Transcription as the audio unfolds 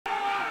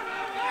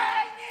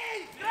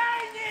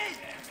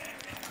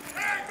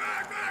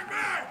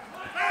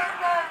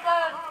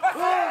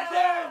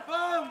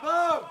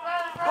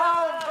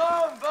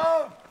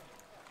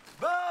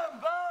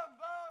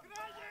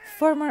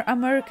Former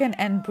American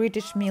and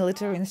British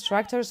military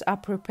instructors are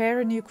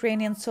preparing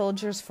Ukrainian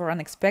soldiers for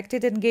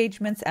unexpected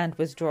engagements and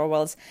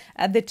withdrawals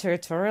at the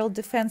Territorial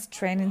Defense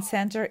Training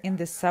Center in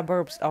the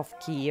suburbs of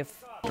Kyiv.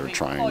 They're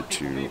trying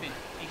to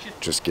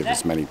just give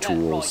as many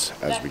tools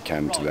as we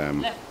can to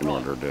them in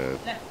order to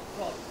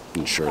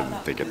ensure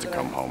that they get to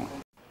come home.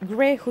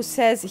 Gray, who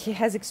says he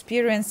has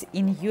experience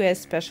in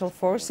U.S. Special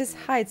Forces,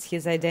 hides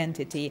his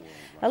identity.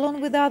 Along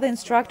with other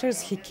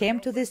instructors, he came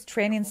to this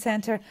training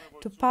center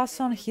to pass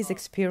on his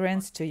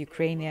experience to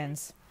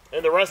Ukrainians.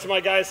 And the rest of my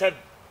guys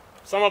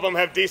some of them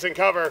have decent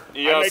cover.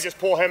 Yes. I may just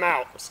pull him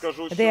out.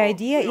 The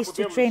idea is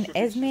to train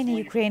as many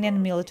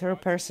Ukrainian military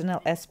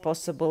personnel as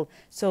possible,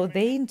 so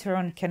they in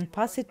turn can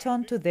pass it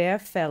on to their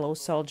fellow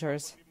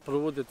soldiers.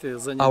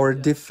 Our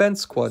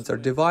defense squads are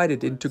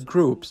divided into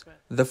groups.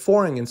 The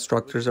foreign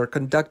instructors are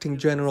conducting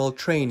general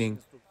training,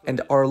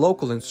 and our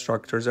local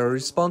instructors are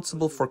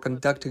responsible for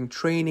conducting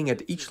training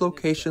at each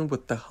location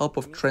with the help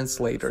of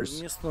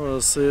translators.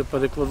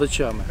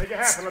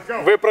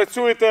 Ви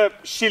працюєте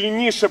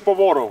щільніше по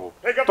ворогу,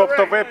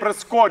 тобто ви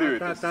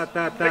прискорюєтесь.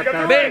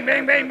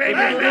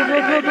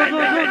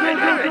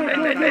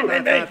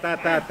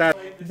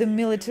 The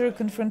military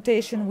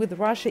confrontation with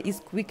Russia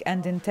is quick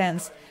and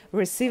intense.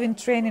 Receiving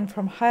training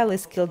from highly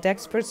skilled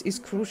experts is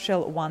crucial,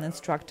 one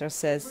instructor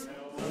says.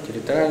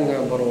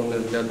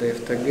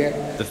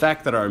 The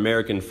fact that our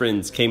American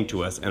friends came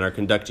to us and are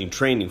conducting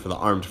training for the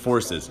armed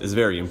forces is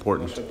very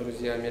important.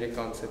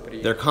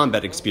 Their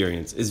combat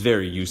experience is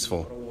very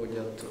useful.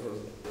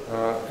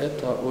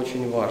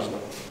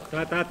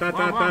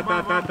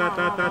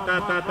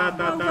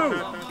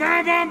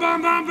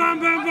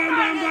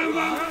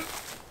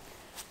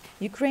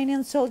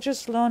 Ukrainian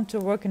soldiers learn to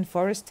work in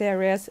forest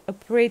areas,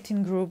 operate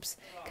in groups,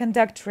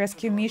 conduct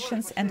rescue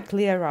missions and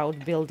clear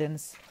out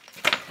buildings.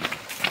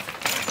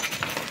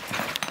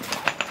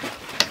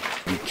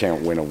 You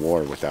can't win a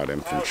war without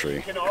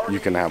infantry. You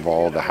can have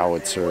all the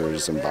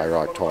howitzers and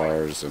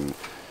Bayraktars and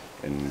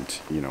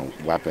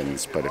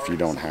weapons, but if you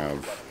don't have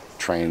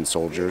trained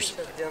soldiers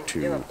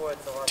to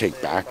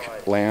take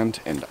back land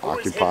and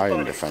occupy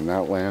and defend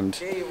that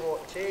land,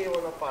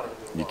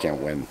 you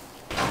can't win.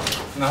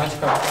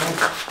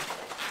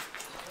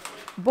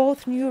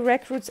 Both new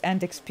recruits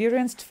and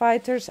experienced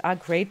fighters are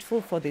grateful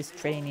for this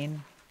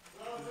training.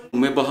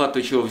 Ми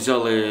багато чого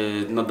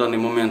взяли на даний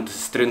момент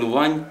з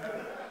тренувань.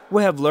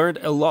 We have learned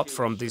a lot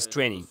from this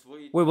training.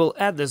 We will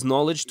add this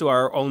knowledge to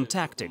our own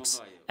tactics,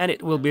 and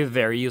it will be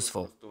very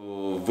useful.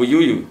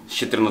 Воюю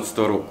з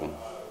 14-го року.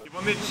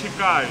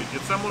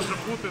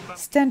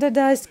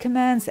 Standardized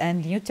commands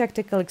and new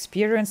tactical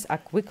experience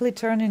are quickly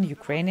turning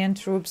Ukrainian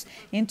troops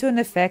into an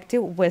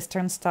effective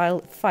Western-style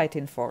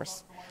fighting force.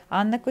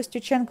 Anna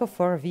Kosstutschenko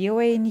for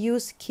VOA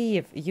News,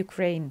 Kyiv,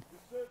 Ukraine.